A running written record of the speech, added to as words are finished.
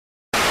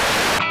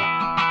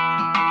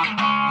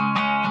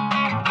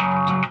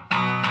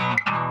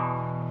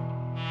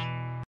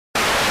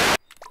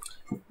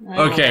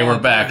Okay, we're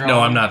back.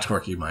 No, I'm not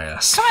twerking my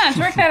ass. Come on,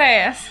 twerk that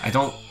ass. I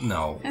don't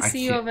know. I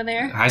see you over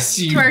there. I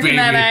see you, twerking baby.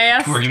 That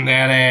ass. Twerking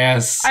that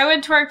ass. I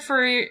would twerk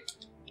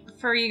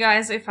for you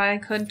guys if I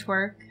could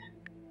twerk.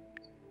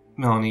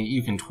 Melanie,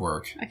 you can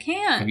twerk. I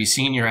can't. Have you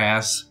seen your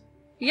ass?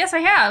 Yes, I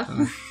have.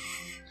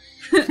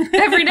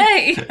 Every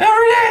day. Every day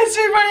I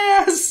see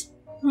my ass.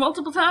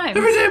 Multiple times.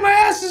 Every day my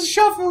ass is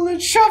shuffling.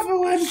 She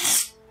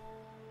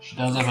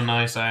does have a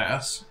nice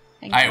ass.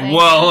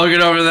 Well, look at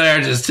over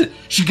there.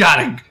 She got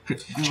a great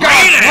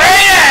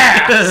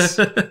ass.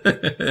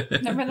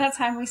 Remember that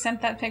time we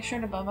sent that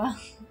picture to Bubba?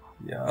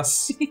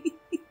 Yes.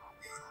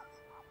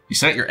 You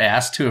sent your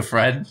ass to a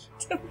friend?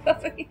 To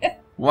Bubba, yeah.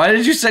 Why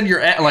did you send your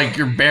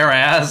your bare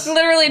ass?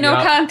 Literally no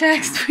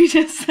context. We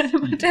just sent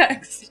him a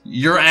text.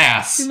 Your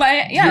ass.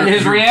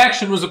 His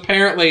reaction was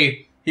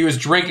apparently he was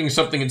drinking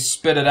something and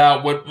spit it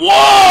out. Went,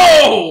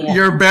 whoa!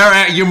 Your bare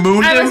ass. You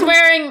mooned him?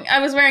 I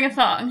was wearing a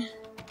thong.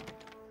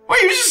 Why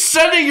are you just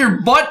sending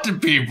your butt to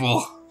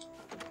people?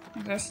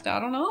 I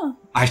don't know.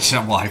 I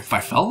said, well, if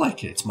I felt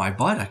like it, it's my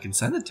butt. I can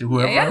send it to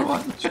whoever I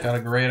want. She's got a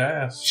great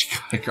ass.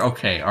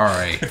 Okay, all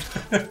right.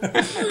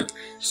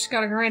 She's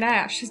got a great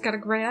ass. She's got a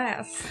great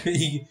ass.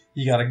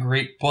 You got a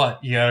great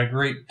butt. You got a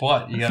great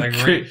butt. You got a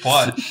great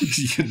butt.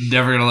 You're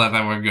never gonna let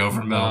that one go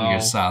for Melanie. You're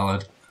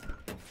solid.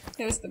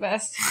 It was the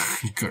best.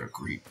 You got a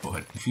great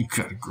butt. You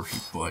got a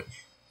great butt.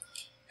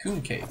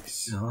 Coon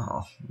cakes.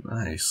 Oh,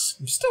 nice.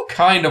 I'm still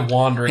kind of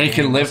wandering. Hey,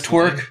 can Liv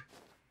twerk?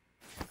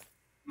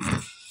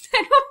 I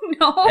don't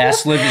know.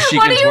 Ask Liv if she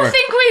what can do you twerk.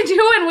 think we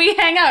do when we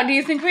hang out? Do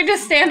you think we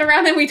just stand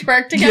around and we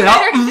twerk together?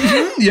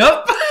 Yep.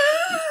 Yep.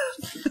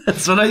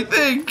 That's what I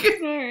think.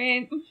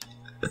 Alright.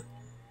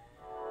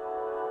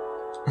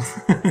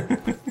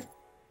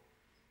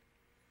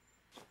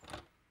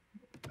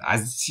 I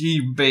see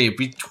you,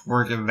 baby,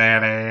 twerking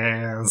that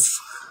ass.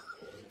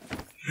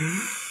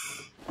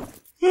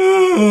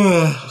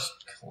 Just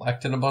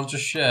collecting a bunch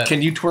of shit.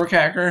 Can you twerk,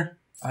 Hacker?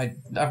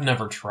 I've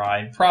never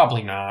tried.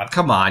 Probably not.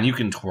 Come on, you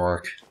can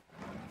twerk.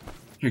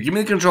 Here, give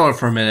me the controller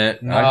for a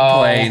minute. No. I can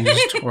play and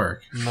just twerk.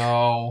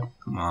 No.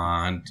 Come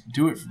on,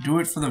 do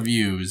it for the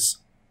views.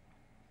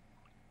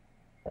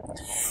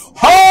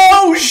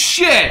 Oh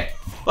shit!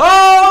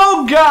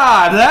 Oh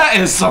god, that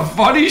is some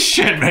funny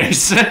shit,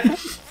 Mason.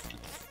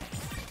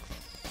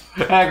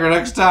 Hacker,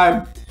 next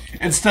time,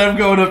 instead of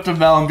going up to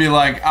Mel and be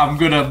like, I'm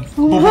gonna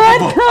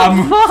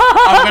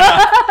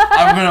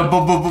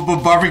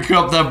barbecue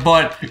up that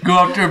butt, go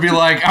up to her and be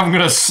like, I'm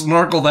gonna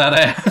snorkel that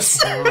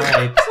ass.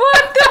 Right.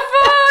 What the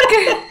fuck?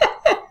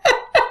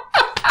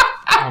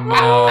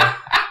 No.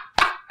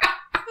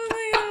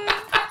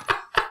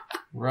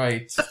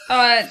 Right.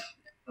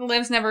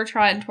 Liv's never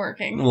tried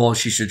twerking. Well,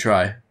 she should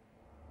try.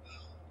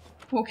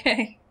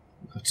 Okay.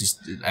 Just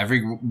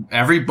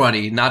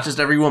everybody, not just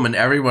every woman,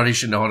 everybody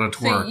should know how to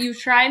twerk. So you've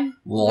tried?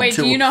 Wait,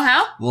 do you know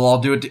how? We'll all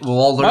do it. We'll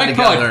all learn Mike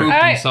together. probably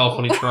pooped himself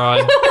when he tried.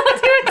 We'll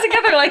do it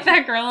together like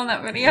that girl in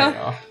that video.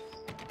 Yeah.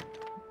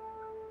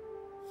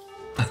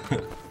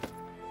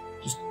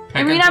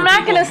 I mean, I'm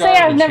not gonna say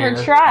I've never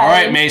tried. All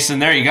right, Mason,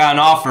 there you got an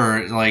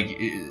offer. Like,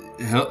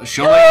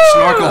 she'll let you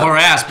snorkel her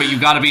ass, but you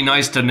got to be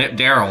nice to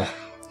Daryl.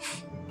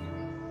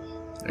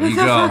 There you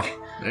go.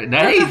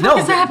 What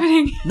is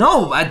happening?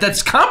 No,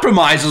 that's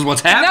compromise is what's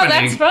happening. No,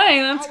 that's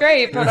fine. That's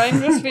great. But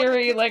I'm just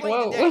very like,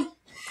 whoa.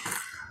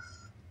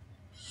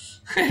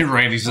 And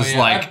Randy's just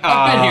like,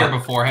 I've been here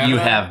before, haven't you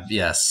I? have,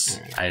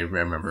 yes. Right. I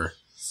remember.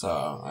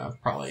 So,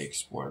 I've probably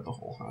explored the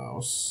whole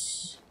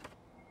house.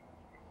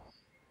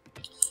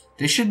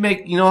 They should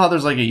make, you know how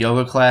there's like a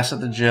yoga class at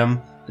the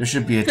gym? There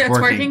should be a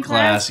twerking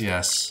class,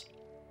 yes.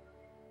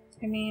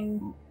 I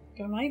mean,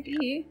 there might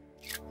be.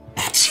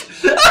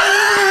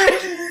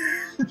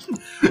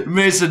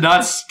 Mason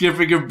not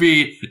skipping a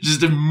beat,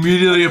 just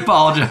immediately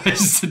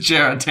apologizes to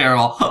Jared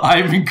Terrell.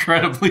 I'm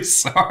incredibly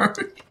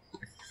sorry.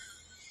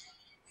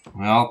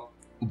 Well,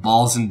 the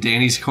ball's in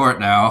Danny's court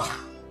now.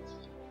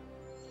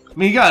 I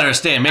mean, you gotta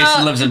understand,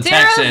 Mason lives in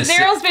Texas.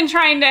 Daryl's been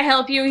trying to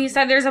help you. He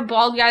said there's a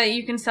bald guy that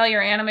you can sell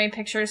your anime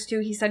pictures to.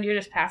 He said you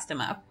just passed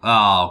him up.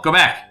 Oh, go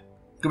back.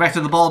 Go back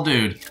to the bald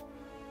dude.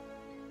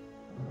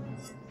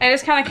 I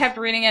just kind of kept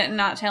reading it and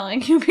not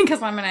telling you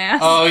because I'm an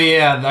ass. Oh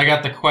yeah, I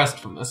got the quest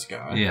from this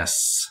guy.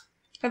 Yes.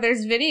 But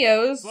there's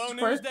videos.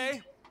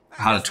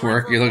 How to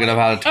twerk? You're looking up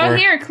how to twerk? Oh,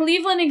 here,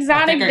 Cleveland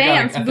Exotic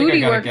Dance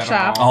Booty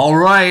Workshop. All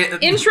right.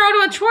 Intro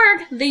to a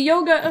twerk, the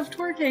yoga of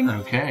twerking.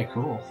 Okay,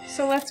 cool.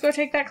 So let's go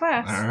take that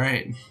class. All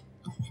right.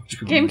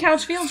 Game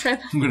couch field trip.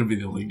 I'm gonna be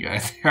the lead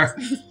guy there.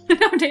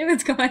 No,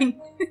 David's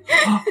going.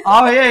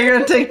 Oh yeah, you're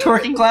gonna take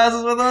twerking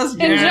classes with us?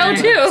 And Joe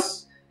too.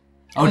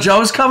 Oh,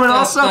 Joe's coming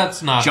also?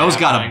 That's not Joe's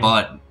happening.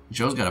 got a butt.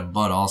 Joe's got a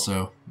butt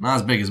also. Not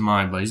as big as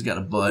mine, but he's got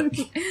a butt.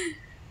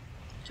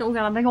 Joe's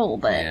got a big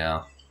old butt.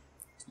 Yeah.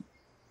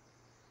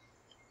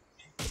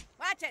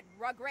 Watch it,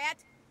 Rugrat.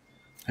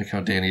 Like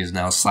how Danny is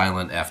now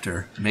silent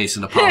after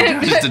Mason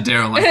apologizes to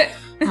Daryl. Like,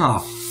 oh,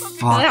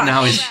 fuck.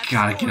 Now he's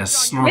gotta get a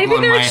snorkel Maybe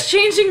in they're my...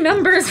 exchanging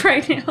numbers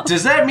right now.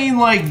 Does that mean,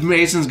 like,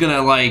 Mason's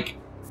gonna, like,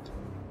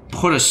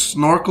 put a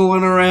snorkel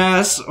in her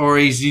ass? Or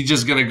is he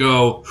just gonna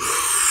go...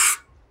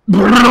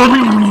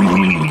 I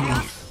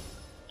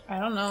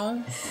don't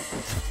know.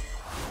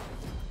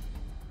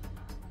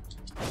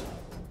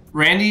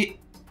 Randy,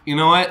 you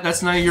know what?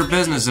 That's none of your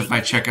business if I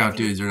check out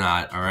dudes or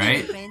not,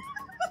 alright?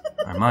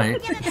 I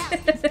might.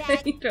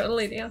 You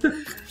totally do.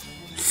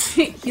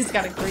 He's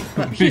got a great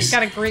butt. He's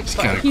got a great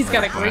butt. He's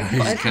got a great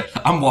butt.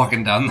 I'm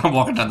walking down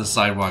the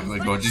sidewalk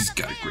like going, she's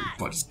got a great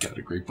butt, she's got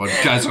a great butt.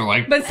 You guys are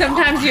like... But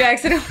sometimes you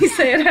accidentally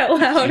say it out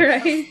loud,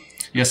 right?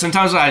 Yeah,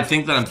 sometimes I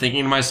think that I'm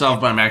thinking to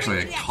myself, but I'm actually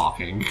like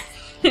talking.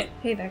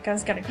 Hey, that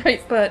guy's got a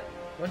great butt.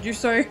 What'd you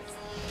say?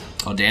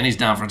 Oh, Danny's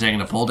down for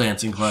taking a pole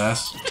dancing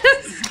class.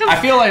 I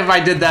feel like if I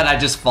did that, I'd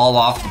just fall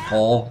off the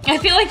pole. I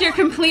feel like you're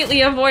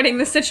completely avoiding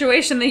the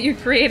situation that you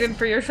created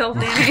for yourself,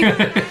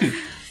 Danny.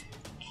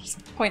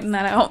 Just pointing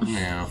that out.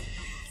 Yeah.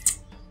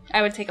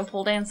 I would take a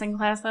pole dancing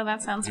class, though.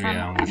 That sounds fun.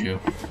 Yeah, would you?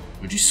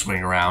 Would you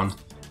swing around?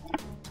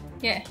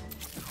 Yeah.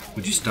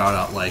 Would you start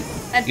out like...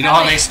 I'd you know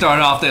how they start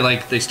off, they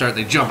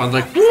jump on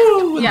like,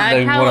 woo! Yeah,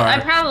 I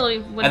probably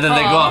would and then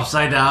fall. they go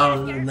upside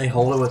down, and they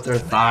hold it with their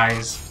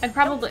thighs. I'd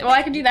probably... Well,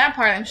 I could do that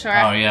part, I'm sure.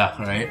 Oh, yeah,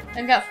 right?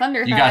 I've got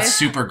thunder thighs. You got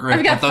super grip.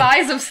 I've got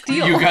thighs of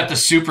steel. You got the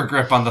super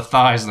grip on the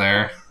thighs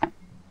there.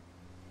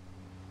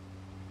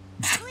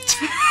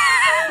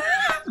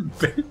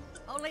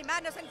 Only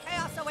madness and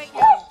chaos await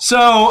you. So,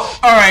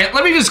 alright,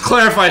 let me just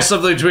clarify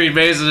something between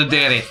Mason and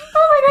Danny.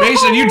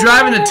 Mason, you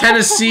driving to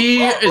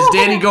Tennessee? Is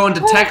Danny going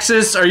to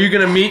Texas? Are you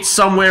gonna meet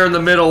somewhere in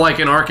the middle, like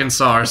in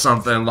Arkansas or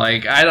something?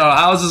 Like, I don't know,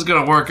 how is this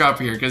gonna work up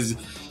here? Because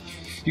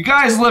you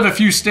guys live a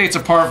few states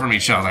apart from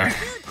each other.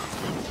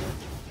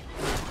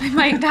 I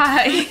might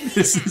die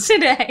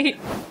today.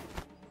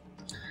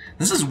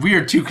 This is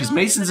weird too, because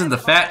Mason's into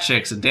fat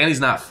chicks and Danny's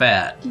not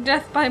fat.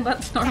 Death by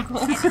butt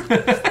snorkel.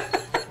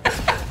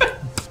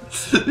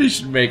 They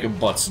should make a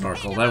butt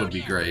snorkel, that would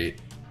be great.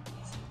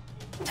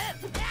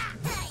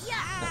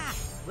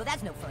 Well,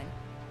 that's no fun.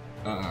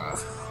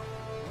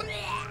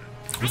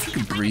 What if you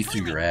can breathe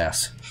through your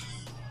ass?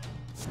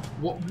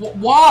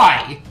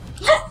 Why?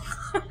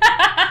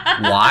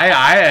 Why?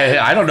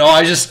 I don't know,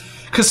 I just...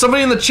 Because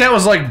somebody in the chat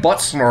was like,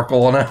 butt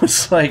snorkel, and I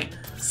was like...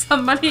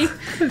 Somebody in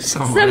the chat.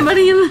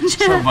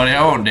 Somebody,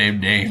 I won't name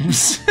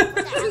names.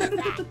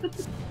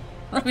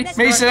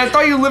 Mason, I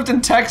thought you lived in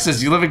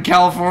Texas. You live in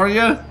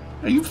California?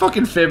 Are you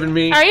fucking fibbing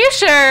me? Are you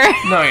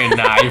sure? No, you're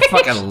not. You're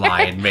fucking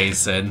lying,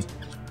 Mason.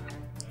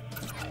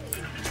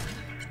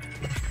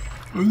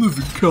 I live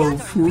in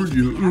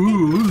California.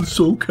 Ooh,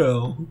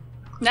 SoCal.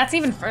 That's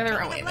even further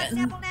away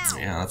then.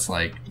 Yeah, that's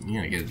like, you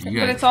gotta get...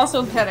 But it's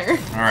also better.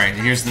 Alright,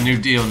 here's the new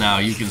deal now.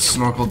 You can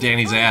snorkel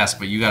Danny's ass,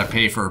 but you gotta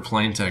pay for a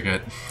plane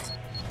ticket.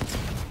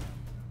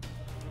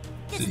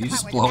 Did you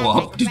just blow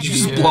up? Did you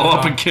just blow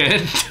up a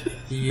kid?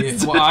 Yeah.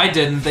 Well, I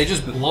didn't. They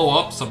just blow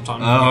up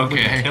sometimes. Oh,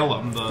 okay. We kill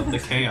them, the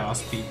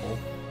chaos people.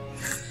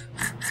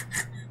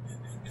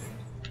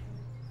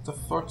 What the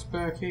fuck's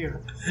back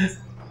here?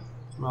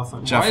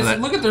 Nothing. Jeff, Why is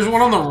look at, there's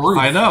one on the roof.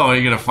 I know. Are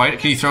you gonna fight?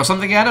 Can you throw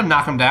something at him?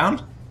 Knock him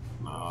down?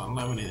 No, I don't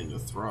have anything to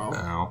throw.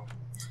 No.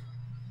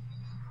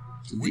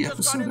 The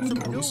episode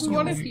end? Are we still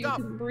What on? if you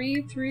could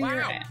breathe through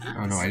your ass?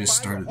 Oh no, I just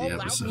started the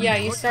episode. Yeah,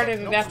 you started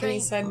it after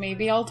you said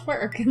maybe I'll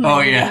twerk. And Oh,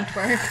 then you yeah. didn't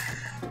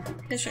twerk.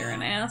 Cause you're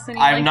an ass and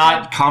you I'm like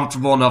not that.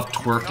 comfortable enough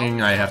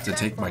twerking. I have to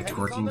take my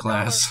twerking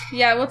class.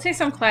 Yeah, we'll take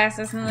some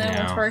classes and then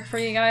Yeah. we'll twerk for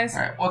you guys.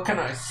 Alright, what can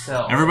I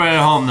sell? Everybody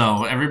at home,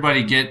 though,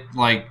 everybody get,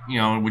 like, you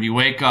know, when you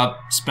wake up,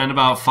 spend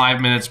about 5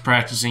 minutes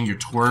practicing your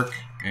twerk,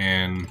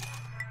 and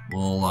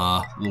we'll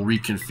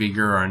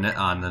reconfigure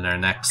on our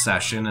next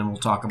session, and we'll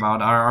talk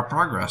about our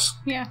progress.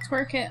 Yeah,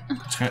 twerk it.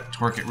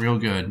 Twerk it real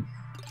good.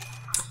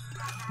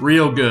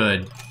 Real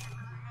good.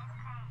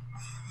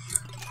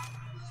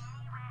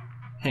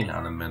 Hang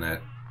on a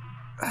minute.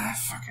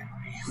 Fucking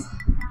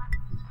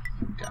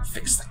gotta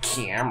fix the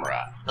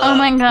camera. Oh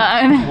my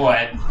god.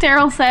 What?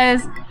 Daryl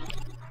says,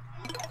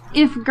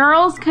 if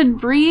girls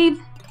could breathe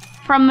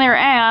from their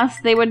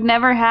ass, they would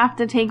never have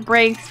to take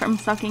breaks from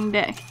sucking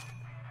dick.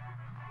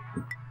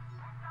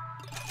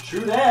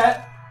 True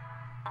that.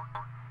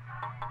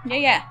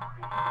 Yeah.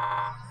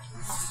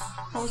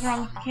 What was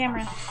wrong with the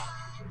camera?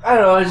 I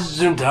don't know, I just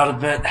zoomed out a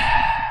bit.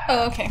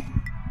 Oh, okay.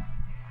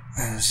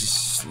 It's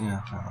just, you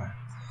know,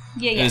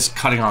 Yeah. it's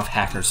cutting off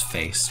Hacker's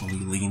face when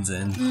he leans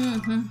in.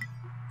 Mm-hmm.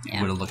 It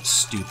would have looked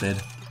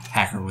stupid.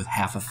 Hacker with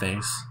half a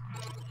face.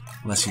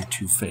 Unless you're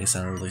two-faced,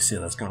 I don't really see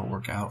how that's gonna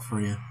work out for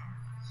you.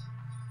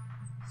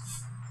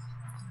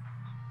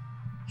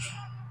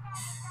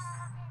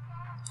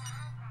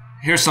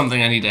 Here's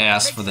something I need to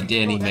ask for the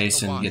Danny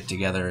Mason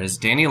get-together. Is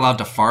Danny allowed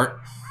to fart?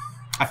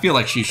 I feel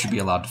like she should be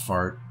allowed to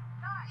fart.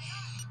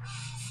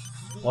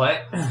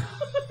 What?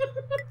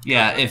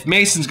 Yeah, if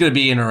Mason's gonna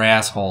be in her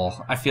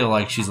asshole, I feel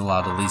like she's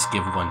allowed to at least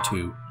give one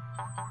toot.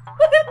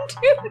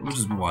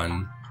 Just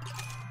one.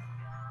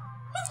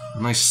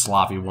 A nice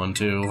sloppy one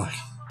too.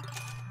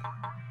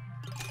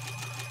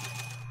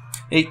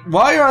 Hey,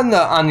 while you're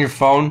on your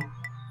phone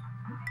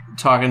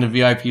talking to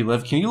VIP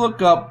Live, can you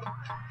look up?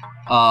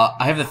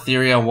 I have a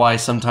theory on why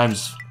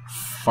sometimes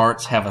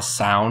farts have a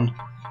sound.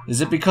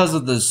 Is it because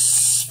of the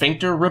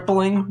sphincter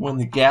rippling when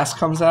the gas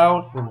comes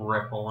out?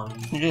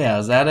 Rippling. Yeah,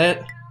 is that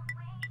it?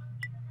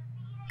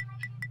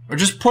 Or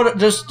just put it.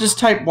 Just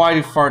type why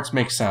do farts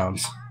make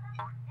sounds?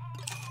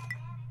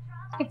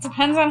 It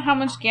depends on how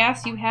much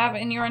gas you have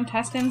in your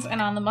intestines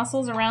and on the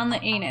muscles around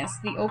the anus,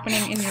 the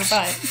opening in your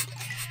butt.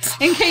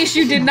 In case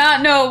you did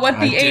not know what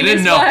the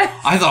anus was.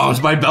 I thought it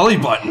was my belly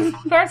button.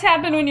 Farts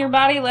happen when your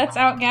body lets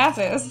out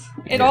gases.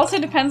 It also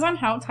depends on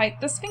how tight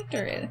the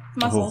sphincter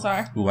muscles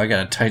are. Ooh, I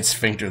got a tight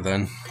sphincter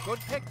then. Good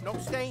pick, no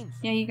stains.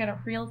 Yeah, you got a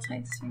real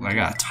tight sphincter. I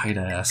got a tight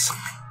ass.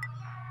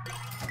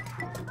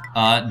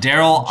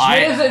 Daryl,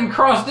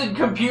 Jizz-encrusted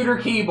computer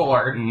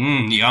keyboard.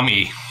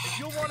 Yummy.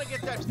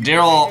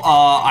 Daryl,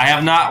 I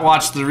have not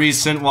watched the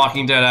recent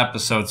Walking Dead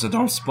episode, so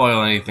don't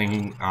spoil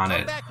anything on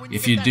it.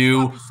 If you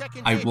do,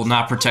 I will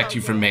not protect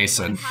you from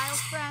Mason.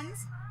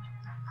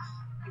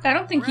 I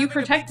don't think you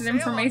protected him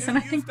from Mason.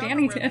 I think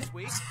Danny did.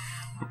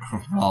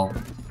 Well,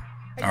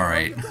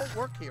 alright.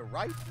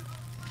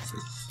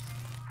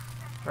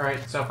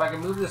 Alright, so if I can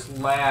move this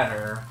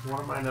ladder,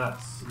 what am I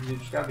nuts?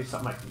 There's gotta be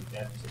something I can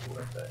get to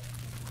with it.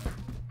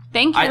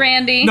 Thank you,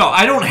 Randy. No,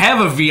 I don't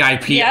have a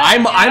VIP. Yep,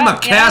 I'm a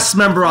cast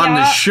member on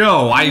the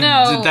show.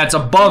 That's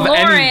above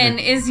anything. Lauren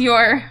is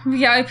your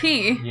VIP.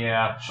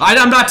 Yeah.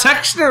 I'm not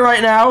texting her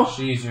right now.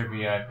 She's your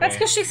VIP. That's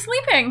because she's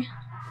sleeping.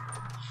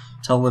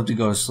 Tell Liv to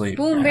go to sleep.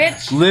 Boom,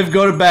 bitch. Liv,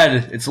 go to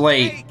bed. It's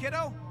late.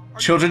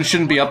 Children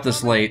shouldn't be up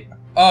this late.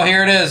 Oh,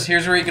 here it is.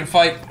 Here's where you can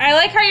fight. I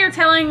like how you're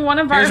telling one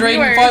of our Here's where you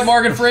viewers can fight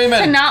Morgan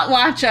Freeman. to not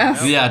watch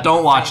us. Yeah,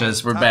 don't watch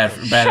us. We're bad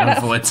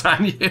influence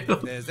on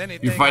you.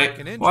 You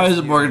fight. Why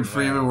isn't Morgan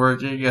Freeman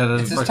working?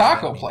 It's his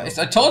taco place.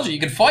 I told you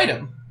could fight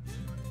him.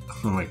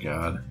 Oh my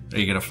god. Are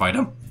you gonna fight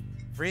him?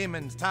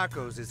 Freeman's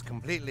Tacos is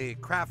completely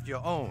craft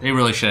your own. They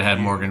really should have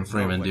had Morgan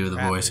Freeman do the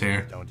voice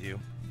here. Don't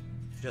you?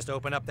 Just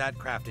open up that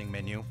crafting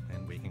menu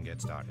and we can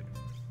get started.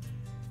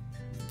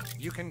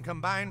 You can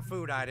combine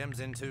food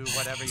items into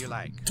whatever you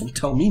like. Don't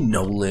tell me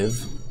no,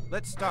 Liv.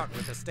 Let's start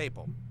with a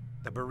staple,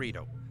 the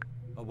burrito.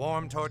 A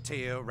warm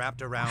tortilla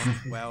wrapped around,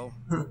 well,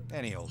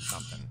 any old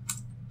something.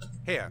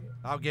 Here,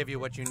 I'll give you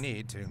what you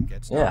need to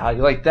get started. Yeah, how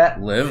you like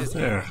that, Liv?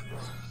 There.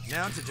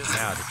 Now that you've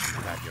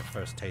had your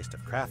first taste of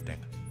crafting,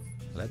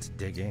 let's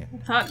dig in. I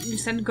thought you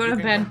said go to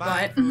bed,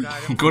 but...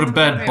 Go to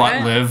bed,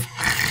 butt, Liv.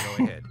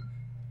 Go ahead.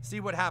 See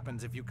what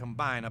happens if you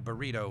combine a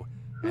burrito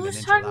and Who's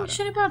an talking enchilada.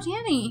 shit about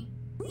Danny?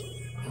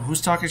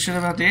 Who's talking shit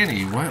about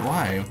Danny? What?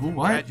 Why? Who?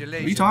 What? What are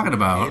you talking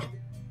about?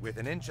 With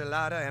an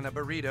enchilada and a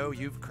burrito,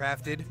 you've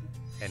crafted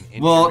an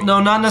Well, no,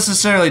 not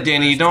necessarily,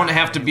 Danny. You don't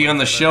have to be on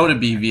the show to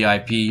be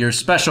VIP. You're a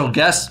special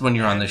guest when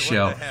you're on the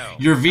show.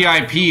 You're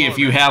VIP if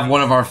you have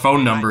one of our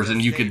phone numbers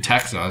and you can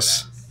text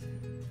us.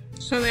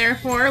 So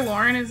therefore,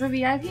 Lauren is a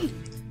VIP.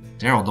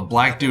 Daryl, the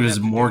black dude is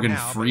Morgan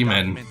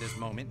Freeman. This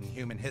moment in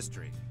human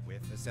history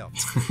with a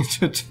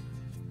selfie.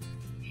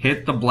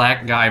 Hit the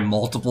black guy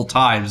multiple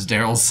times,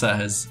 Daryl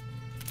says.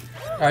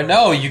 I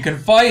know, you can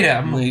fight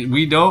him.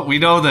 We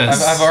know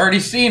this. I've already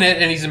seen it,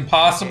 and he's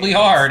impossibly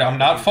hard. I'm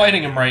not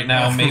fighting him right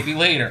now. Maybe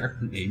later.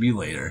 Maybe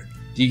later.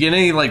 Do you get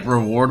any, like,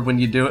 reward when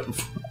you do it?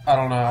 I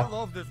don't know. I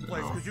love this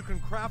place because you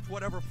can craft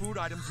whatever food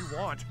items you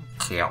want.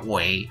 Can't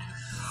wait.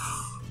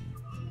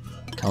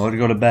 Tell her to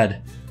go to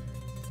bed.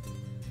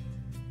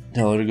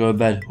 Tell her to go to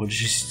bed. What did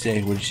she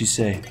say? What did she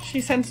say?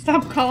 She said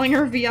stop calling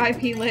her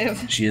VIP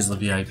Liv. She is the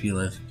VIP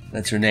Liv.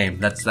 That's her name.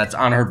 That's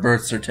on her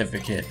birth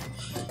certificate.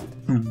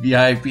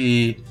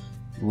 VIP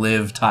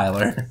Liv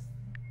Tyler.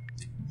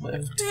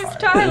 Liv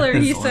Tyler,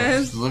 he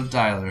says. Liv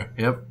Tyler.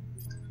 Yep.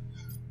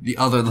 The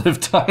other Liv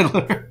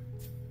Tyler.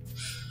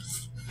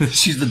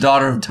 She's the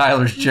daughter of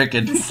Tyler's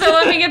Chicken. So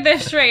let me get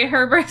this straight.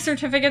 Her birth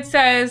certificate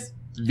says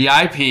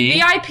VIP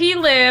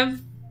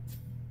Liv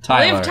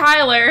Tyler. Liv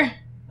Tyler.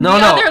 No,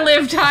 the other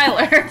Liv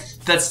Tyler.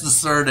 That's the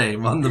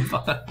surname on the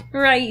butt.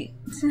 Right.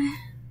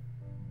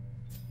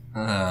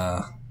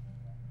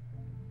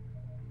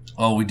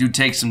 Oh, we do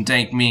take some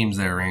dank memes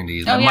there,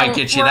 Randy. That Oh, yeah, might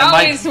get you.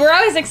 We're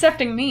always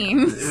accepting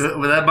memes.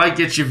 Well, that might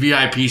get you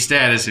VIP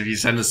status if you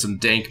send us some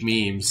dank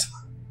memes.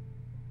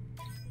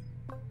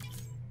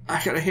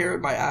 I got a hair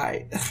in my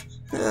eye.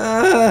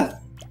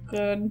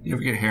 Good. You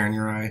ever get hair in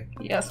your eye?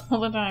 Yes, all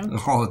the time.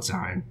 All the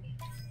time.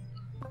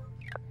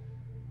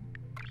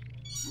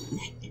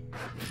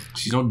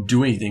 You don't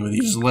do anything with it.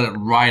 You just let it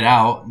ride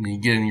out, and you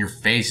get in your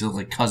face. You look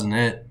like Cousin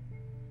It.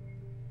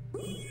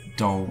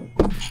 Don't.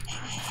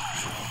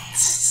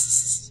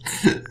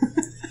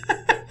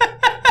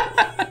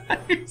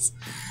 It's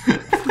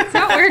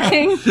not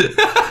working.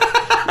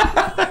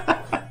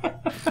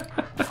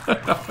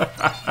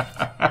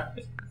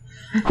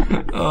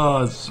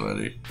 Oh, it's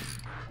funny.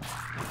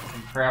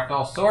 You craft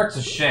all sorts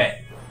of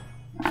shit.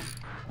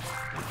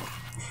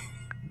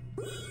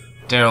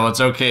 Daryl, it's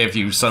okay if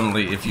you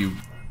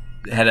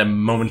had a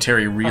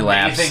momentary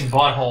relapse. Amazing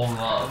butthole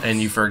love.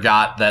 And you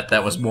forgot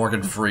that was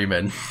Morgan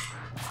Freeman.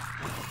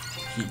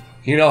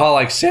 You know how,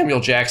 like, Samuel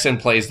Jackson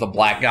plays the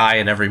black guy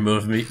in every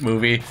movie?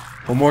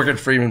 Well, Morgan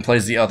Freeman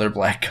plays the other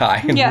black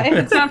guy. Yeah, if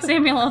it's not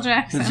Samuel L.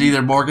 Jackson. It's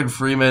either Morgan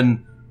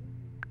Freeman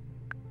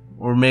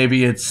or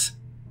maybe it's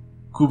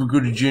Cuba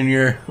Gooding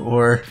Jr.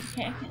 or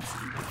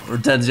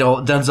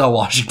Denzel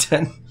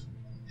Washington.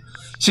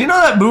 So you know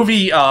that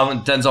movie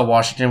Denzel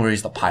Washington where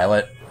he's the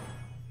pilot?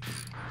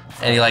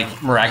 And he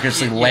like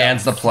miraculously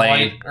lands the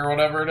plane or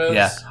whatever it is.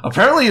 Yeah.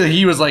 Apparently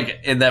he was like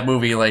in that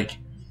movie like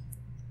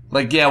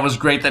yeah, it was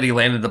great that he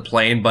landed the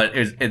plane, but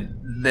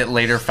it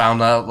later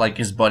found out like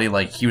his buddy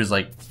like he was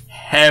like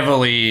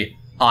heavily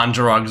on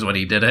drugs when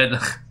he did it.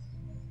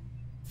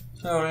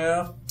 Oh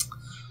yeah.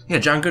 Yeah,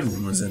 John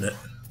Goodman was in it.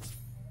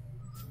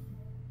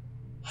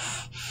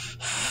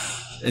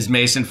 Is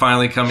Mason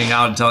finally coming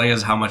out and telling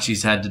us how much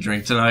he's had to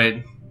drink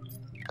tonight?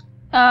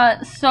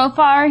 So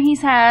far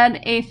he's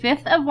had a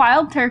fifth of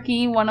Wild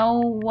Turkey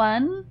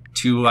 101.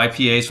 2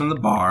 IPAs from the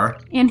bar.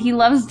 And he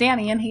loves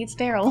Danny and hates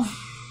Daryl.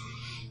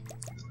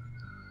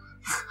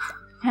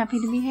 Happy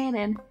to be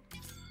hated.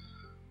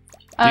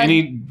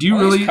 Danny, do you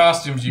really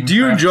costumes do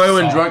you enjoy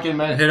when drunken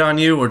men hit on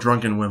you or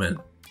drunken women?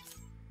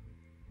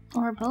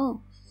 Or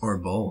both. Or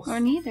both. Or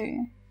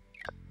neither.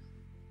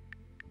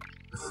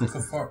 So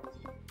far.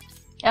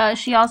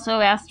 She also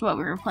asked what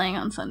we were playing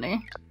on Sunday.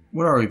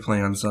 What are we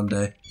playing on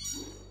Sunday?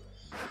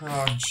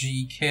 Oh,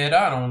 gee, kid,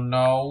 I don't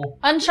know.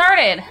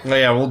 Uncharted! Oh,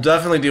 yeah, we'll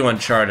definitely do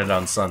Uncharted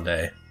on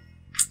Sunday.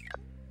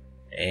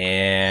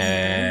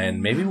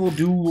 And maybe we'll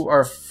do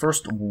our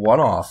first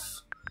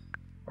one-off.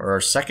 Or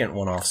our second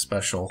one-off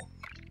special.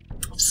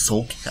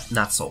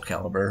 Not Soul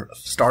Calibur.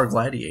 Star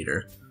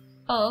Gladiator.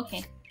 Oh,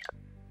 okay.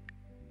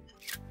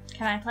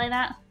 Can I play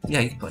that? Yeah,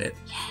 you can play it.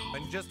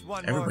 And just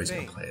one Everybody's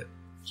more gonna thing. play it.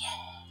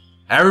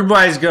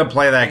 Everybody's gonna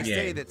play that They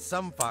say game. that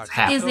some fox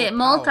half. Is so it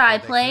powerful they can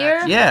multiplayer?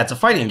 actually Yeah, it's a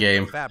fighting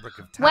game. fabric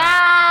of time.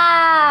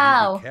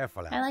 Wow! You be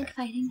careful out I like there.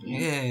 fighting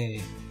games.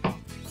 Yay.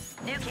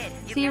 New kid.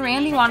 See,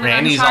 Randy wanted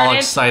Randy's Uncharted. all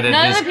excited.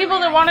 None of His- the people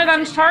that wanted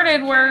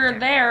Uncharted were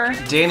there.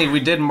 Danny, we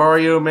did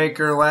Mario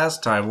Maker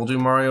last time. We'll do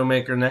Mario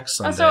Maker next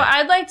Sunday. Also,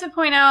 I'd like to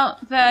point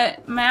out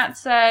that Matt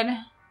said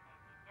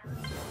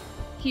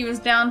he was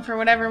down for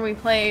whatever we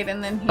played,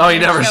 and then he Oh, he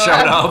didn't never show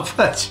showed up. up.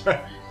 That's right.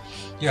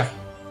 Yeah.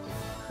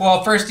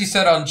 Well, first he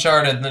said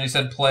Uncharted, and then he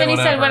said play Then he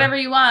whatever. said whatever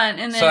you want,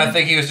 and then So I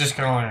think he was just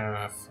going,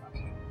 fuck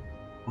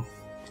it.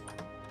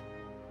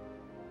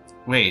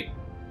 Wait,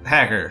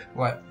 Hacker.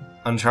 What?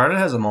 Uncharted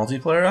has a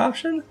multiplayer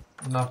option?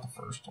 Not the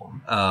first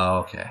one. Oh,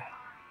 okay.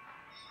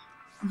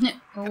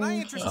 Can I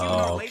interest you in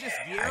our latest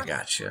gear? I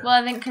gotcha. Well,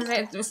 I think because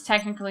it was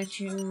technically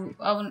too.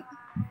 Well,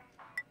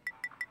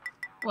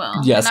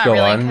 Yes, not go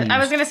really, on. 'cause I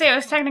was gonna say it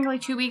was technically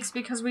 2 weeks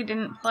because we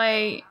didn't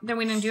play. Then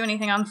we didn't do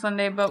anything on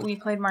Sunday, but we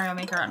played Mario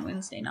Maker on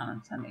Wednesday, not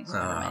on Sunday. So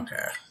never Oh, mind.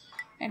 okay.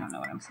 I don't know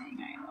what I'm saying.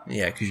 I know.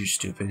 Yeah, because you're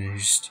stupid.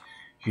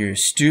 You're a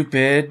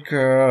stupid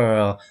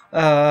girl. You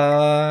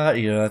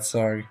know that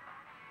song?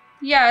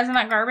 Yeah, isn't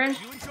that garbage?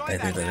 You enjoy I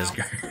think that now? is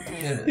garbage.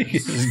 It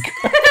is.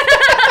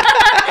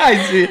 I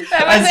see.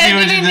 I see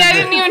what you did I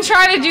didn't there. even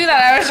try to do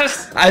that. I was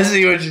just. I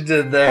see what you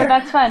did But there.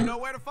 that's You fun. know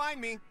where to find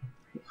me.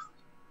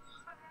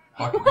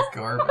 Fucking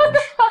garbage.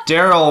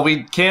 Daryl,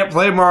 we can't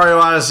play Mario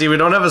Odyssey. We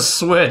don't have a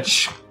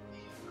Switch.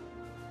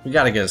 We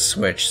gotta get a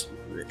Switch.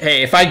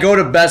 Hey, if I go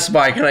to Best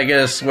Buy, can I get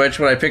a Switch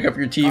when I pick up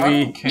your I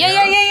TV? don't care.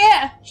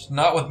 Yeah.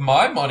 Not with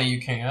my money,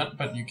 you can't,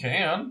 but you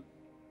can.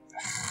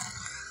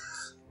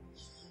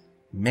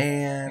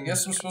 Man. I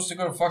guess I'm supposed to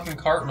go to fucking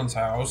Cartman's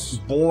house.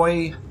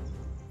 Boy.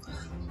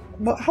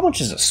 Well, how much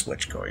is a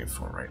Switch going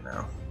for right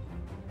now?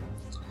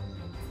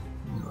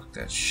 Let me look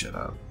that shit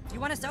up. You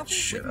want a selfie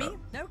Shut with up.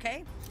 me?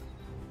 Okay.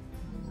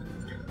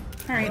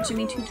 Alright,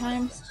 Jimmy 2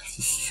 times.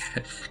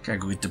 Gotta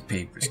go get the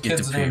papers. The Get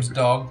kid's the name's papers.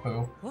 Dog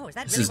Poo. Whoa, is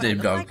that This really is what I Dave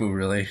look Dog like? Poo,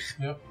 really?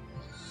 Yep.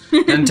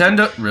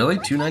 Nintendo, really?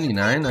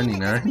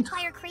 $2.99.99?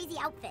 Require crazy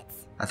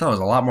outfits. I thought it was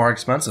a lot more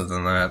expensive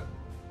than that.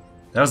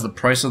 That was the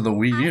price of the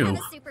Wii I U. have a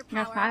superpower.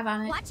 Got 5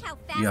 on it. Watch how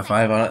fast You got I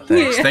 5 on it? can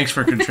Thanks. Yeah. Thanks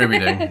for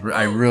contributing.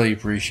 I really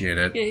appreciate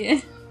it. Yeah.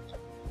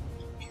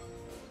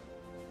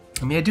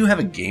 I mean, I do have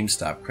a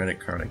GameStop credit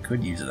card. I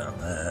could use it on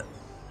that.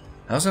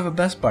 I also have a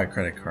Best Buy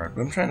credit card,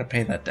 but I'm trying to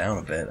pay that down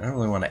a bit. I don't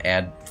really want to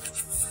add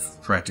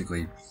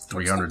practically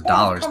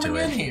 $300 to Coming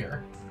in it.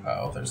 here.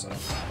 Oh, there's a.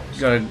 You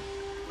gotta.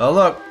 Oh,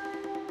 look.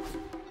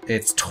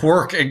 It's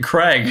Twerk and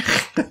Craig.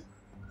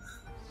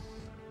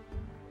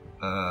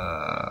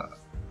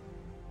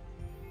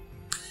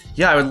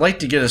 Yeah, I would like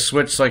to get a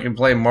Switch so I can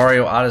play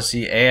Mario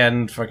Odyssey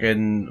and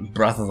fucking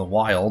Breath of the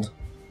Wild.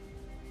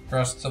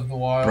 Breasts of the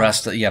Wild.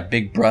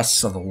 Big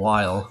Breasts of the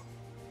Wild.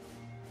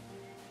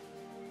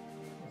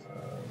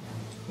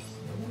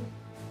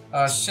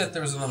 Shit,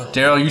 there was another.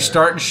 Daryl, you there.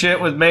 starting shit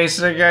with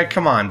Mason again?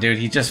 Come on, dude.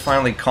 He just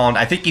finally calmed.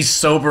 I think he's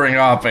sobering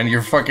up, and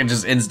you're fucking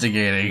just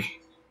instigating.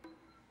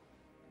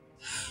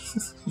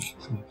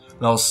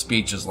 Mel's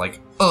speech is like,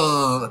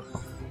 ugh.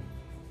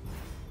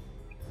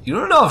 You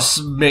don't know if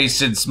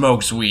Mason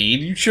smokes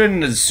weed. You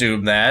shouldn't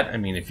assume that. I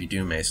mean, if you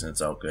do, Mason,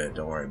 it's all good.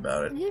 Don't worry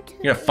about it. You two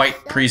You gonna fight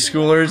something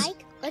preschoolers?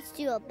 like? Let's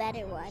do a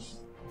better one.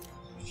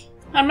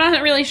 I'm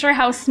not really sure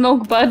how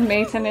Smoke Bud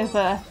Mason is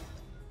a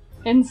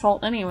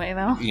insult anyway,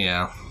 though.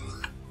 Yeah.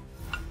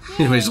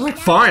 Anyways, like,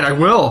 fine, I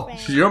will.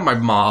 You're my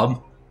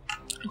mom.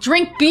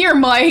 Drink beer,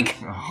 Mike!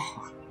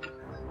 Oh,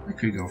 I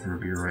could go for a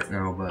beer right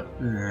now, but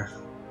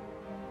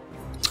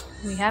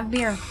We have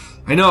beer.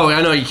 I know.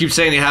 You keep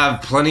saying you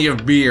have plenty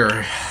of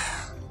beer.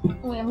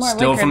 We have more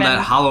Still liquor from than,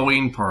 that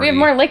Halloween party. We have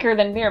more liquor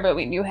than beer, but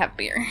we do have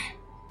beer.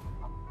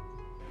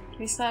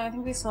 I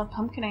think we still have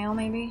pumpkin ale,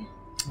 maybe.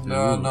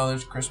 No,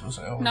 there's Christmas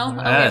ale. No, we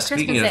have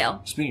speaking Christmas of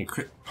ale. speaking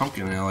of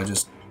pumpkin ale, I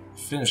just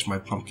finished my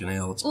pumpkin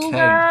ale. It's Ooh,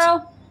 kegged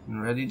girl.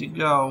 and ready to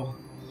go.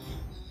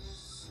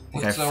 I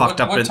think I So fucked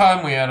up. what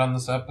time we at on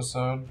this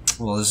episode?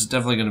 Well, this is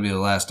definitely going to be the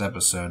last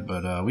episode,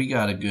 but we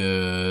got a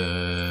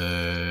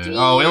good.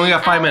 Oh, we only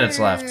got 5 minutes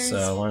left.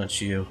 So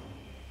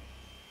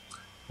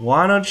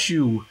why don't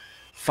you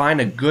find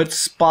a good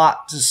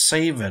spot to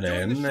save it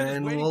in,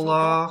 and we'll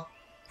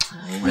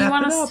You wrap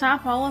want it to up.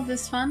 stop all of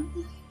this fun?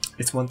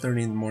 It's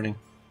 1:30 in the morning.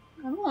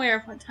 I'm aware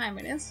of what time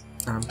it is.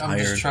 I'm tired. I'm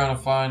just trying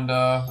to find.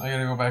 I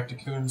gotta go back to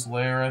Coon's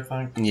lair, I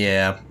think.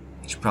 Yeah,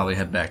 you should probably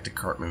head back to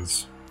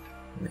Cartman's.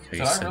 Like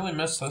Did I really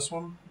miss this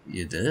one?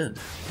 You did.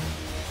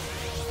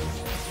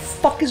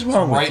 Fuck is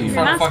wrong Right with in you?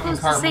 You're front not of fucking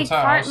supposed to say Cartman's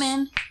house.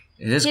 Cartman.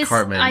 It is His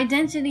Cartman.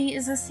 identity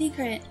is a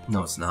secret.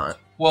 No, it's not.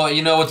 Well,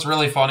 you know what's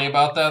really funny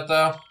about that,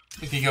 though?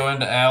 If you go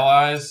into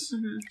allies,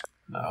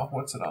 Mm-hmm. no,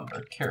 what's it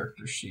under?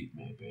 Character sheet,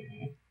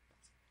 maybe.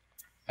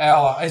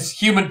 Allies,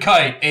 human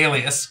kite,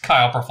 alias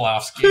Kyle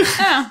Proflowski.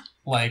 Oh.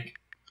 Like,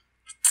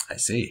 I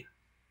see.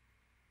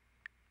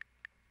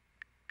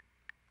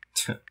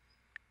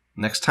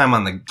 Next time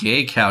on the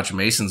gay couch,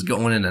 Mason's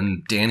going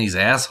in Danny's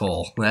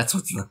asshole. That's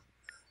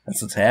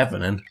what's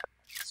happening.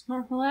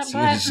 Snorkel that So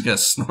you butt. just gotta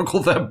snorkel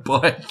that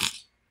butt.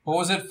 what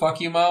was it? Fuck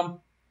you, Mom?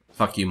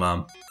 Fuck you,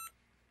 Mom.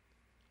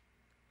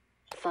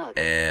 Fuck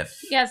F.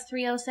 Yeah, it's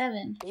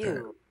 307.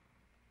 you,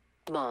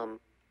 Mom.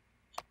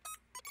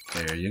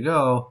 There you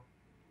go.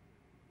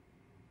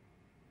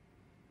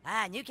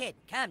 Ah, new kid,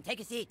 come, take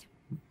a seat.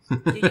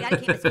 Dude, you gotta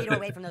keep Mosquito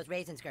away from those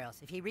raisins, girls.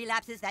 If he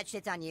relapses, that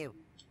shit's on you.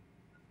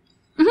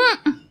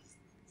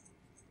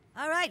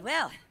 All right,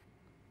 well,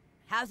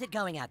 how's it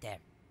going out there?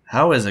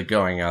 How is it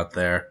going out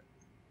there?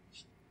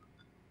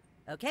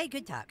 Okay,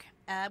 good talk.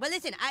 Well,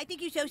 listen, I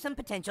think you show some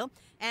potential,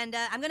 and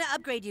I'm gonna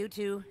upgrade you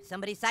to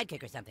somebody's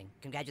sidekick or something.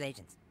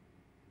 Congratulations.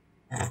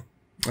 Eh.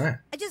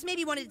 I just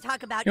maybe wanted to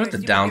talk about You know what your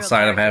the superhero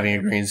downside of having a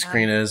character. green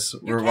screen is?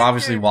 Your We're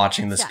obviously character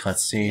watching this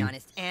sucks, to be cutscene,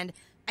 honest, and I but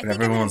think I'm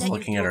gonna everyone's send you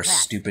looking to at a our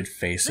class. stupid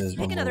faces Let's pick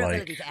when another we're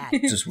ability like to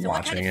add. just So what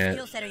watching kind of it.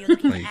 skill set are you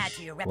looking to Like, add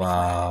to your repertoire?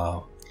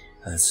 wow,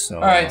 that's so.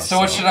 Alright, so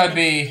what awesome. should I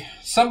be?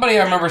 Somebody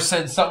I remember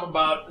said something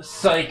about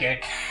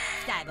psychic.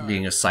 Cyborg,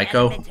 Being a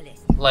psycho?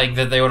 elementalist, Like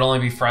that they would only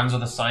be friends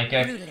with a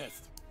psychic. brutalist,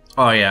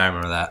 Oh yeah, I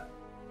remember that.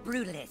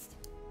 brutalist,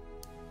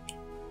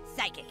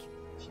 psychic.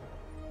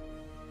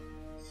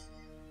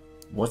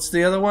 What's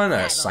the other one? A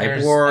There's,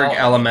 cyborg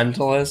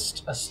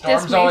elementalist. A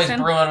storm's always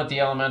Mason. brewing with the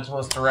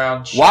elementalist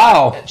around.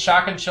 Wow.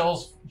 Shock and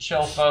chill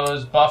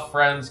foes, buff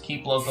friends,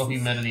 keep local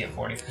humidity at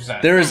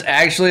 40%. There is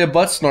actually a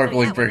butt So, yeah, snorkeling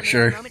what a great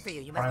picture. moment for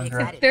you. You must be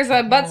excited. There's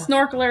a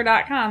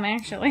buttsnorkeler.com,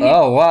 actually.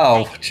 Oh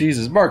wow,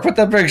 Jesus, Mark, put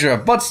that picture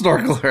up. Butt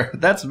snorkeler.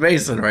 That's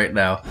Mason right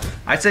now.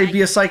 I'd say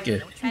be a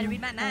psychic. Don't try to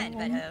read my mind,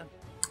 but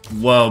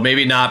Whoa,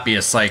 maybe not be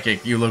a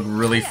psychic. You look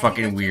really yeah, you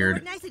fucking guys two weird.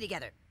 work nicely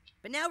together.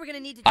 But now we're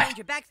gonna need to change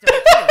your backstory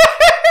too. So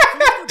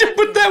let's go back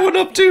Put to that the- one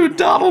up too,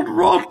 Donald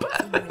Rump.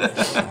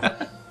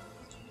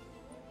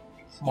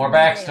 More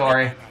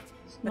backstory.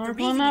 But the Snorkel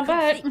reason my you couldn't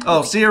butt. sleep Oh,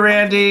 was see you,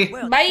 Randy. the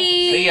world. Bye!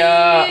 See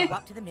ya.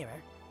 Walk to the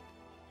mirror.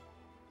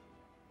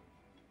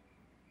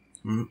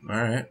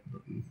 Alright.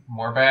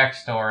 More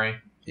backstory.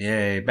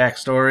 Yay,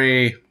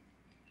 backstory.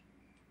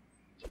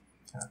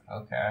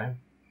 Okay.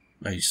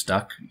 Are you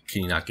stuck?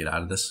 Can you not get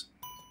out of this?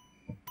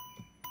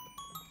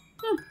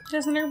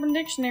 There's an Urban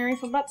Dictionary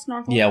for butt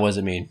snorkel. Yeah, what does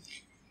it mean?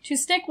 To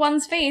stick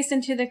one's face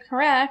into the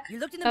crack You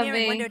looked in the of mirror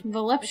and a wondered,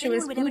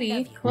 voluptuous if anyone would ever booty,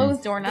 love you.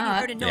 closed or Then you not.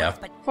 heard a noise, Yeah.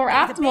 but For it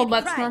was a optimal baby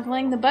butt crying.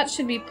 snorkeling, the butt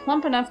should be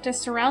plump enough to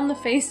surround the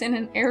face in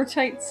an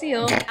airtight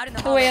seal, Out in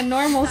the the way a hallway,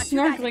 normal you saw two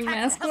guys snorkeling attack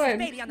mask a healthy would.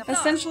 baby on the floor.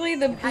 Essentially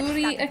the You had to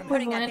booty stop them from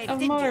hurting that equivalent baby, of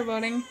didn't you?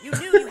 motorboating. You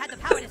knew you had the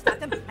power to stop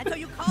them, and so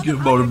you called You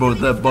upon motorboat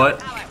your that butt.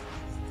 power.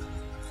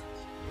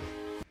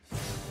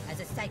 As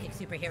a psychic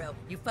superhero,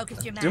 you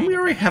focused your mind. Didn't we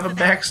already have a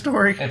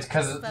backstory? It's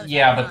because,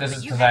 yeah, but this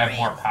is because I have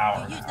more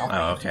power now.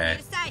 Oh, okay.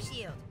 Side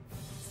shield.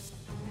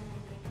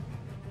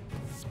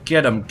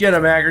 Get him,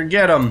 Hacker,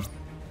 get him.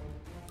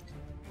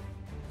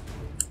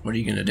 What are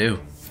you gonna do?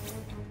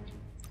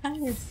 I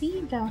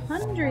received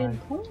 100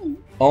 points.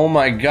 Oh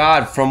my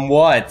god, from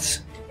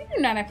what? I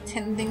do not have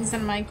 10 things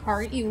in my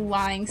cart, you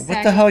lying sack.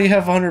 What the hell you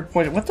have 100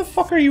 points? What the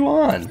fuck are you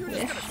on?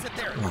 Yeah.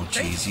 Oh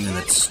jeez, you and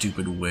that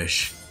stupid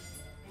wish.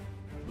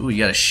 Ooh, you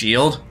got a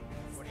shield?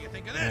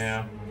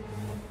 Yeah.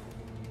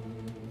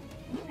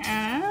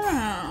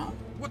 Ow.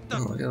 Oh,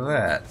 look at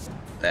that.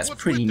 That's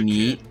pretty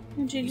neat.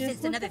 Would you You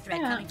just sensed look another at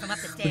threat that? coming from up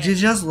the stairs. Would you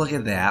just look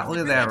at that? Look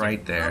at that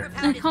right there.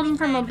 I come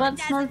from a butt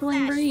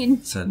snorkeling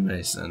breed. Said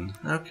Mason.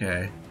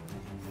 Okay.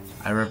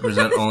 I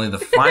represent only the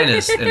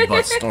finest in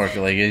butt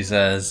snorkeling, he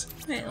says.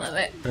 I love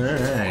it.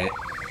 Alright.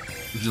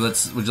 Would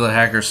you let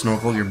Hacker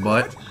snorkel your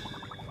butt?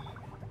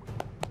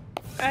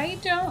 I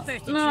don't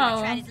First, he tried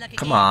know. his luck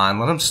Come again. on,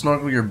 let him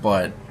snorkel your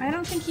butt. I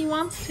don't think he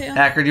wants to.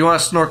 Hacker, do you want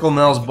to snorkel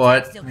Mel's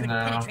butt? Still couldn't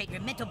No. penetrate your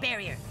mental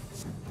barrier.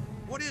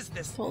 What is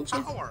this Told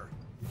you. power?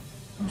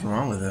 What's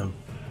wrong with him?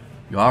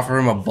 You offer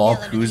him a bulk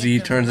koozie, he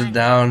turns it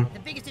down. The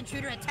biggest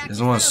intruder attacked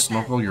Doesn't want to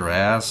snorkel your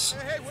ass.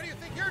 Hey, what do you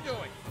think you're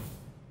doing?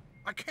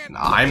 I can't.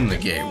 I'm the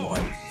gay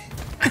one.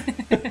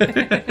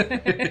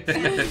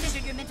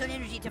 Centered your mental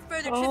energy to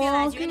further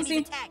trivialize your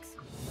enemy's attacks.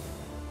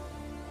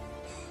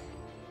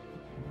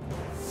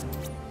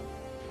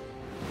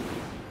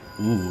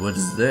 Ooh, what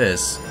is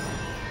this?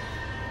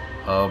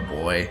 Oh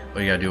boy.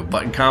 What, you gotta do a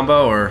button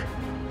combo or?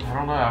 I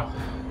don't know.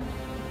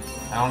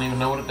 I don't even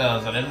know what it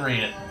does. I didn't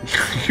read it.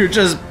 You're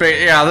just.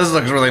 Yeah, this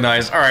looks really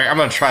nice. Alright, I'm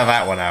gonna try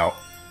that one out.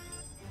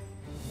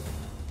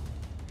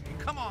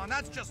 Come on,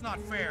 that's just not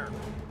fair.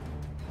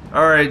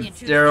 Alright,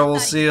 Daryl, we'll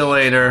see you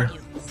later.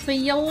 See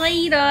you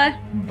later.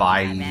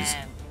 Bye.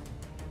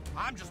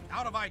 I'm just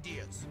out of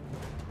ideas.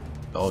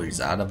 Oh,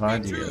 he's out of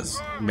ideas.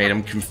 Made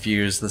him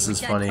confused. This is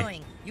Done funny.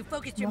 toying. You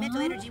focused your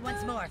mental energy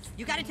once more.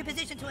 You got into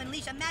position to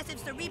unleash a massive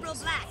cerebral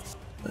blast.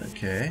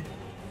 Okay.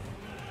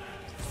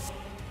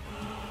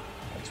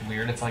 It's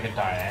weird. It's like a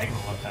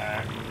diagonal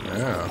attack.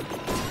 Oh.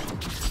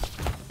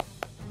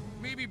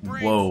 Maybe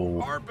brains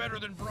Whoa. are better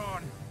than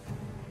brawn.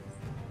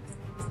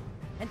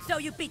 And so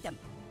you beat them.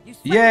 You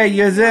Yeah,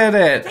 you did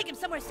it. Take him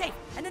somewhere safe,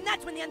 and then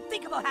that's when the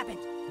unthinkable happened.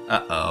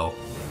 Uh-oh.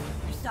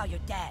 You saw your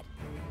dad.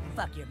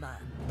 Fuck your mom.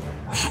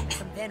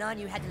 From then on,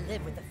 you had to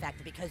live with the fact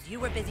that because you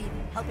were busy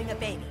helping a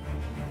baby,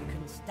 you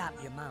couldn't stop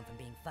your mom from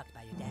being fucked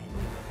by your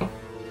dad.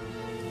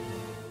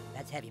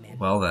 That's heavy, man.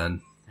 Well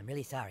then. I'm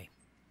really sorry.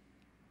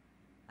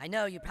 I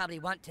know you probably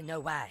want to know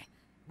why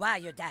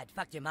your dad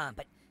fucked your mom,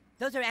 but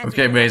those are answers.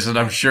 Okay, Mason,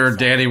 I'm sure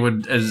Danny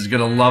is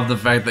gonna love the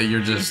fact that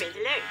you're just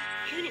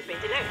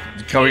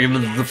coming into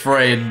the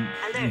fray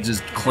and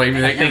just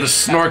claiming that you're the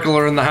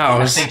snorkeler in the I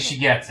house. think she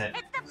gets it.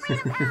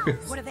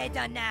 What have they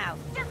done now?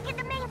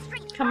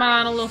 Come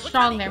on, a little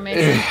strong there,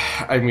 maybe.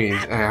 I mean,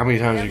 how many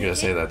times are you gonna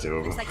say that to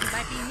him? Looks like you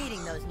might be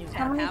needing those new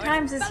How many powers.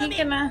 times is Follow he me.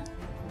 gonna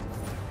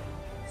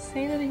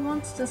say that he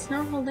wants to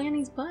snorkel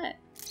Danny's butt?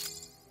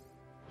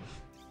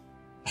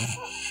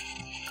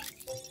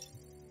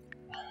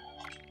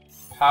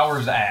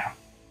 Power's app.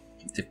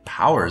 The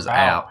power's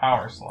out.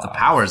 Power slot. The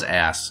power's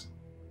ass.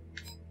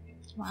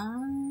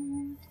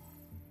 What?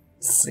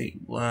 Let's see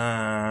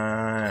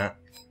what?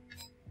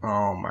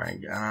 Oh my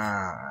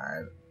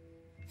god.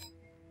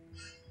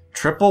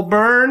 Triple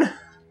burn?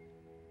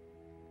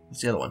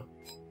 What's the other one?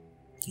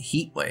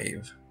 Heat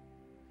wave.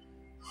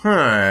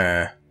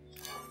 Huh.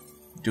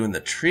 Doing the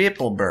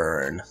triple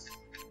burn.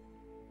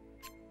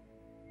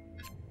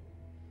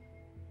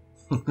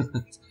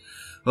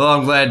 Well,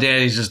 I'm glad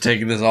Danny's just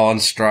taking this all in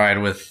stride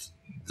with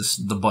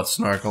the butt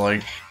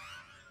snorkeling.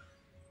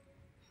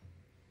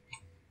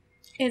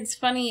 It's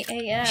funny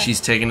AF.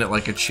 She's taking it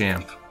like a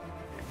champ.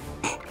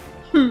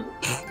 I'm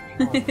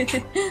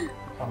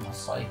a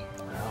psycho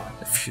now.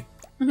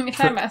 If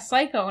I'm a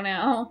psycho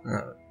now.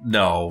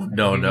 No.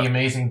 The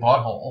amazing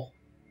butthole.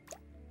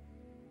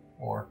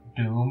 Or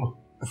Doom.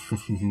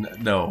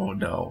 No.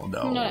 No.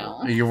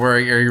 Are you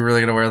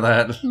really gonna wear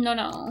that?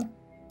 No.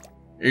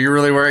 Are you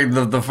really wearing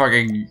the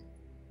fucking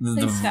the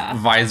Please stop.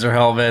 visor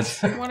helmet?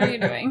 What are you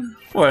doing?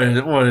 What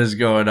is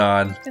going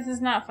on? This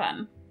is not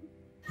fun.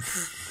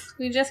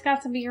 We just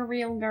got to be a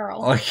real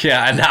girl. Oh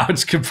yeah, now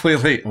it's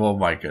completely. Oh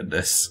my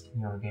goodness.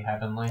 You want to be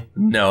heavenly?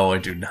 No, I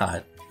do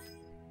not.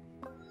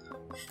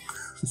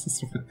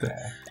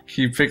 Can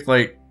you pick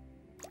like?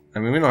 I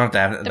mean, we don't have to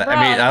have. The I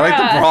mean, I like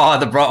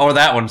the bra. Oh,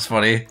 that one's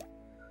funny.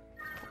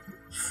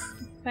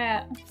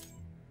 That.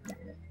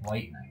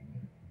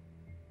 Lightning.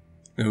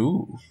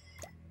 Ooh.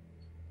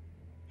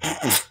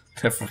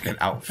 That fucking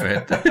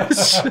outfit.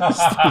 It's just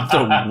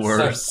the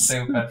worst.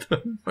 So stupid.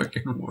 The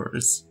fucking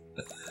worst.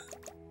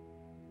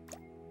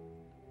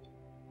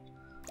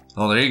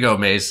 Oh, there you go,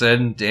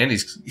 Mason.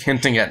 Danny's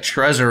hinting at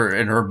treasure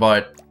in her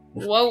butt.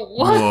 Whoa,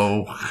 what?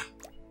 Whoa.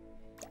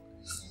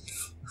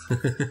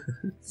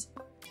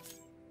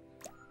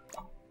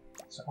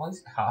 So all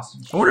these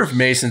costumes. I wonder if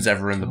Mason's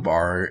ever in the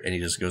bar and he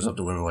just goes up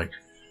to women like,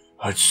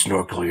 I'd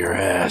snorkel your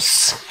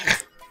ass.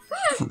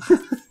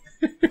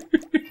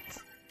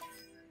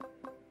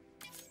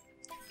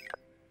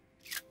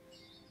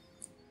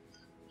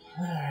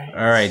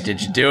 Alright,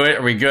 did you do it?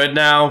 Are we good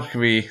now? Can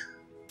we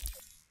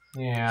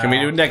Yeah.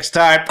 do it next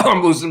time?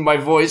 I'm losing my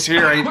voice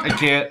here. I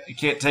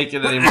can't take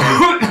it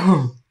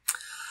anymore.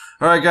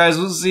 Alright guys,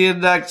 we'll see you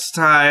next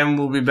time.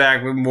 We'll be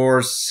back with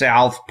more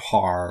South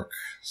Park.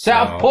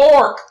 South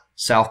Pork!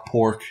 South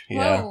Pork,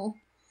 yeah. Whoa.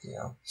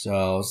 Yeah.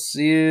 So,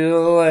 see you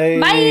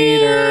later.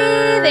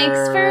 Bye!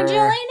 Thanks for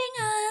joining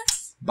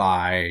us.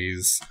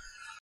 Byes.